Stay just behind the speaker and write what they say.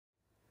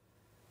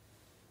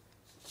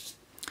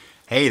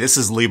Hey, this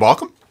is Lee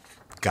Balcom.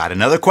 Got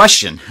another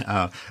question,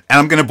 and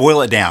I'm going to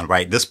boil it down,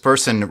 right? This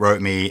person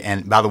wrote me,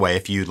 and by the way,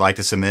 if you'd like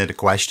to submit a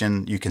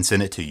question, you can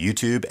send it to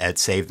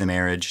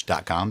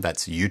youtube@savethemarriage.com.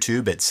 That's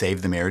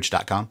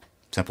youtube@savethemarriage.com.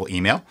 Simple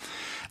email.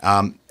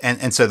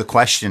 And so the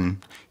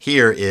question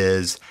here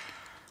is,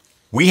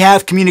 we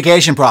have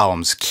communication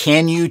problems.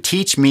 Can you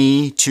teach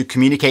me to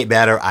communicate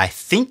better? I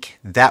think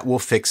that will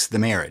fix the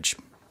marriage.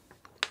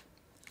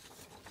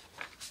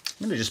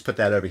 Let me just put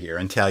that over here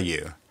and tell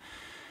you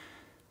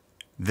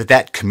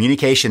that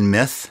communication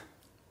myth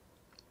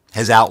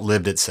has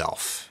outlived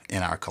itself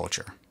in our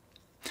culture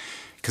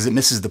because it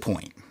misses the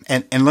point.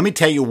 And let me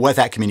tell you what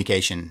that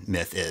communication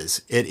myth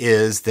is. It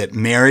is that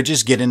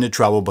marriages get into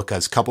trouble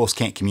because couples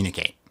can't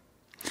communicate.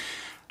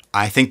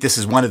 I think this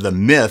is one of the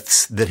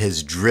myths that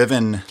has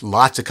driven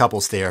lots of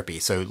couples therapy.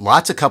 So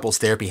lots of couples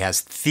therapy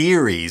has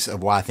theories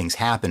of why things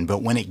happen,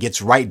 but when it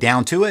gets right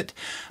down to it,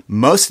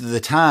 most of the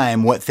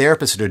time what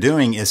therapists are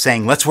doing is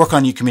saying, let's work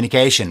on your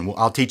communication.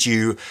 I'll teach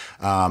you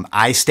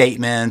I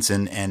statements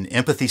and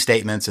empathy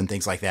statements and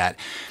things like that.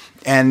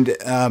 And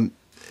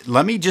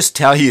let me just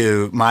tell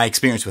you my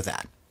experience with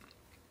that.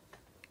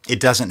 It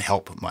doesn't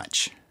help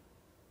much.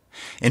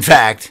 In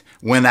fact,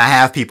 when I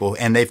have people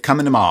and they've come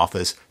into my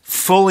office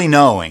fully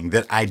knowing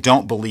that I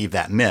don't believe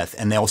that myth,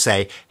 and they'll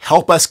say,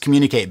 help us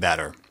communicate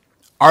better.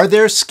 Are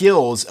there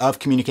skills of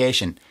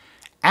communication?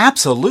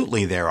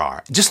 Absolutely there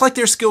are. Just like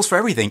there's skills for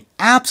everything,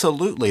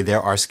 absolutely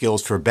there are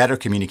skills for better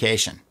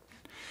communication.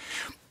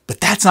 But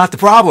that's not the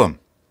problem.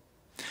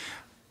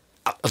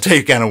 I'll tell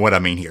you kind of what I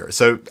mean here.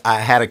 So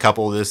I had a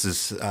couple, this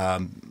is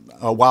a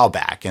while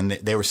back, and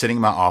they were sitting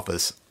in my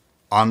office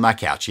on my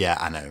couch. Yeah,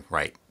 I know,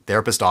 right?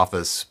 Therapist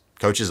office,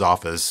 coach's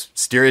office,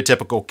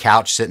 stereotypical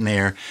couch sitting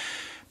there.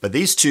 But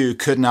these two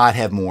could not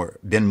have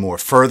been more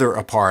further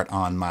apart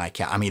on my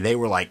couch. I mean, they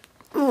were like,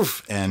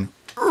 oof, and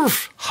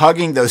oof,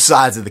 hugging those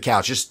sides of the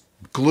couch, just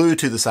glued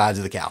to the sides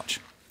of the couch.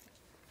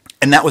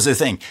 And that was their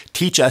thing.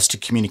 Teach us to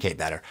communicate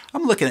better.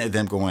 I'm looking at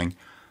them going,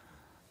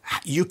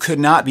 you could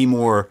not be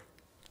more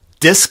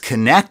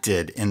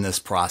disconnected in this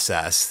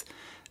process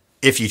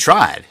if you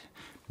tried.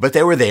 But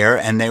they were there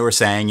and they were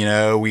saying, you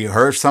know, we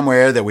heard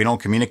somewhere that we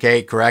don't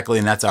communicate correctly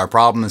and that's our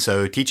problem. And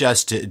so teach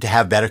us to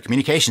have better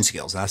communication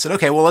skills. And I said,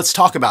 okay, well, let's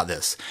talk about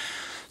this.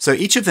 So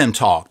each of them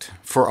talked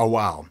for a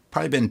while,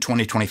 probably been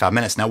 20, 25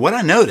 minutes. Now, what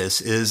I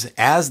noticed is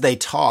as they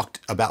talked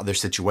about their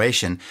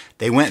situation,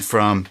 they went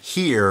from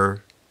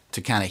here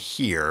to kind of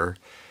here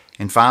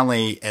and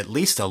finally at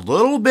least a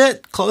little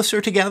bit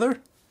closer together.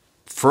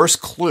 First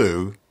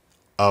clue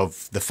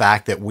of the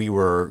fact that we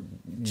were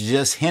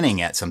just hinting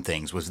at some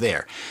things was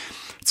there.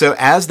 So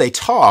as they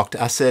talked,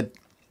 I said,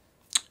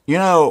 you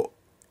know,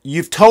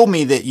 you've told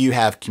me that you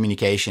have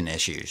communication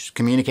issues,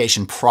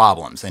 communication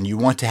problems, and you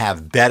want to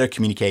have better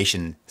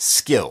communication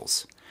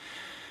skills.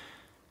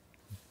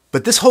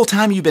 But this whole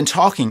time you've been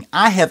talking,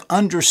 I have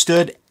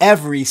understood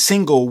every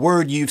single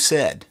word you've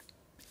said.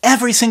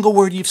 Every single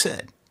word you've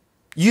said.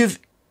 You've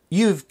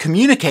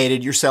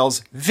communicated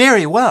yourselves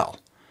very well.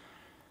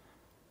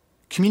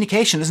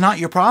 Communication is not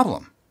your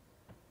problem.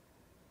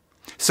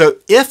 So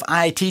if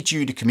I teach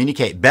you to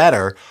communicate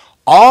better,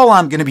 all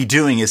I'm going to be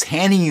doing is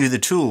handing you the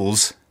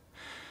tools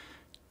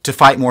to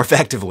fight more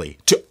effectively,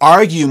 to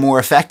argue more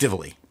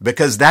effectively,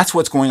 because that's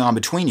what's going on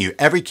between you.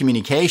 Every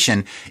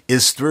communication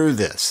is through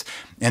this.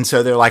 And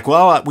so they're like,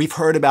 well, we've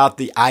heard about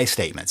the I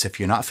statements. If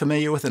you're not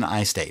familiar with an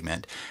I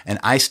statement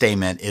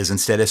is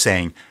instead of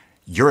saying,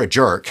 you're a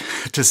jerk,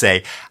 to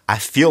say, I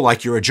feel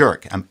like you're a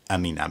jerk. I'm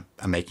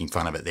making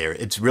fun of it there.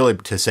 It's really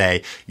to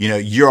say, you know,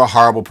 you're a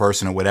horrible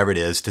person or whatever it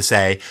is, to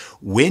say,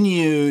 when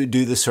you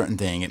do this certain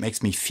thing, it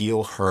makes me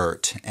feel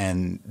hurt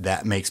and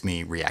that makes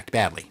me react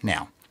badly.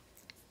 Now,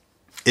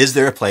 is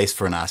there a place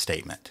for an I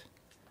statement?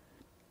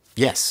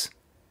 Yes.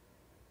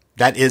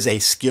 That is a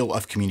skill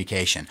of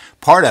communication.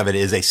 Part of it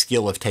is a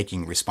skill of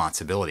taking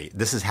responsibility.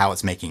 This is how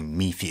it's making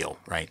me feel,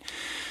 right?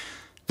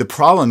 The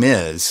problem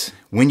is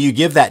when you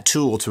give that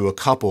tool to a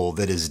couple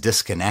that is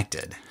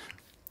disconnected,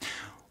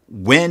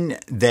 when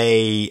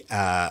they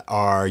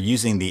are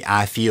using the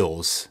I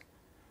feels,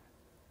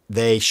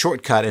 they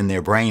shortcut in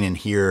their brain and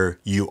hear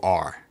you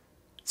are.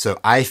 So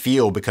I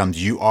feel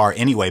becomes you are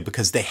anyway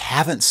because they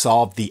haven't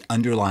solved the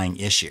underlying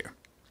issue.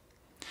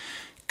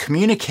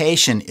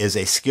 Communication is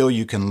a skill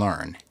you can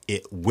learn.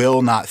 It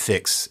will not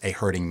fix a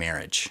hurting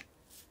marriage.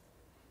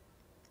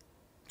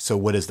 So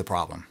what is the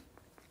problem?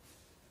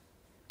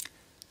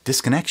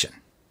 Disconnection.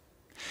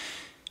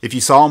 If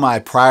you saw my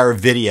prior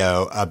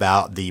video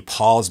about the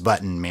pause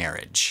button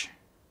marriage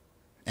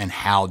and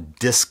how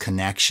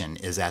disconnection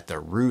is at the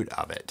root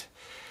of it,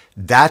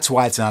 that's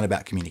why it's not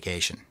about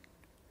communication.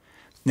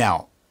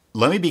 Now,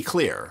 let me be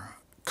clear.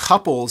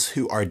 Couples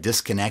who are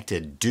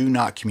disconnected do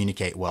not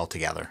communicate well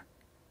together.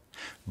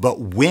 But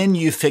when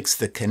you fix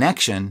the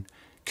connection,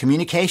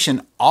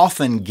 communication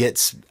often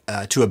gets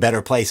to a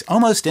better place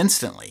almost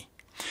instantly.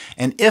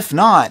 And if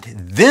not,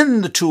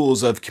 then the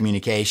tools of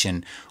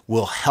communication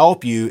will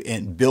help you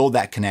build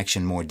that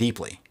connection more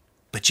deeply.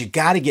 But you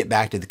got to get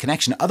back to the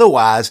connection.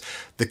 Otherwise,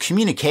 the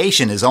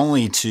communication is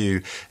only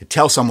to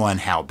tell someone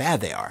how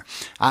bad they are.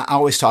 I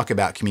always talk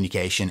about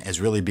communication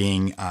as really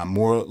being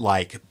more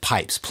like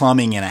pipes,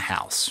 plumbing in a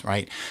house,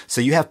 right?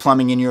 So you have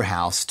plumbing in your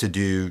house to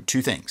do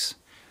two things.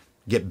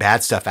 Get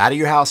bad stuff out of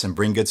your house and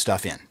bring good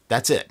stuff in.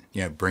 That's it.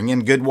 Bring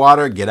in good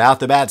water, get out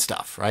the bad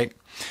stuff, right?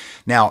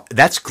 Now,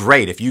 that's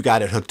great if you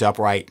got it hooked up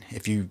right,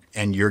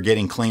 and you're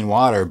getting clean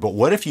water, but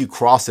what if you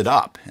cross it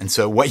up? And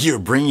so what you're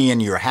bringing in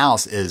your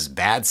house is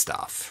bad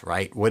stuff,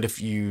 right? What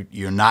if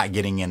you're not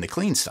getting in the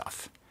clean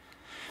stuff?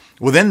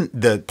 Well, then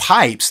the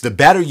pipes, the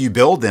better you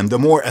build them, the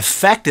more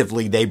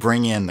effectively they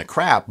bring in the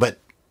crap, but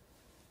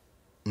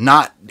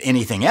not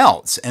anything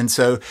else. And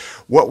so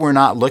what we're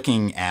not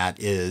looking at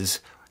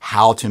is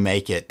how to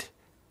make it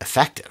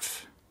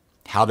effective,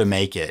 how to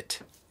make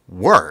it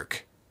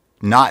work,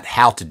 not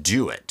how to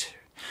do it.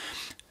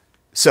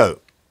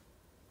 So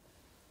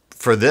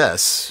for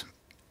this,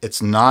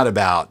 it's not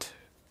about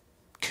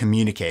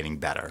communicating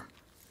better.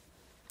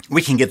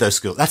 We can get those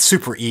skills. That's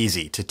super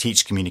easy to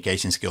teach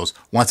communication skills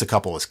once a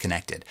couple is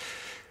connected.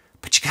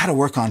 But you got to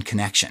work on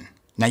connection.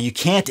 Now, you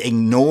can't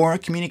ignore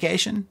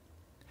communication.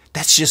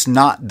 That's just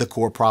not the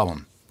core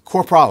problem.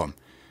 Core problem,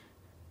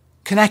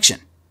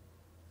 connection.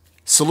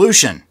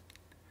 Solution,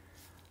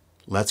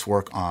 let's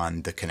work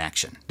on the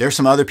connection. There's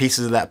some other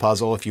pieces of that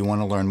puzzle. If you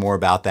want to learn more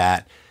about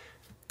that,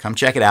 come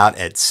check it out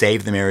at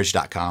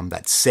SaveTheMarriage.com.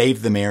 That's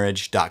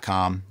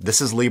SaveTheMarriage.com.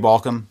 This is Lee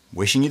Baucom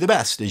wishing you the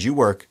best as you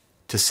work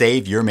to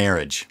save your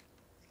marriage.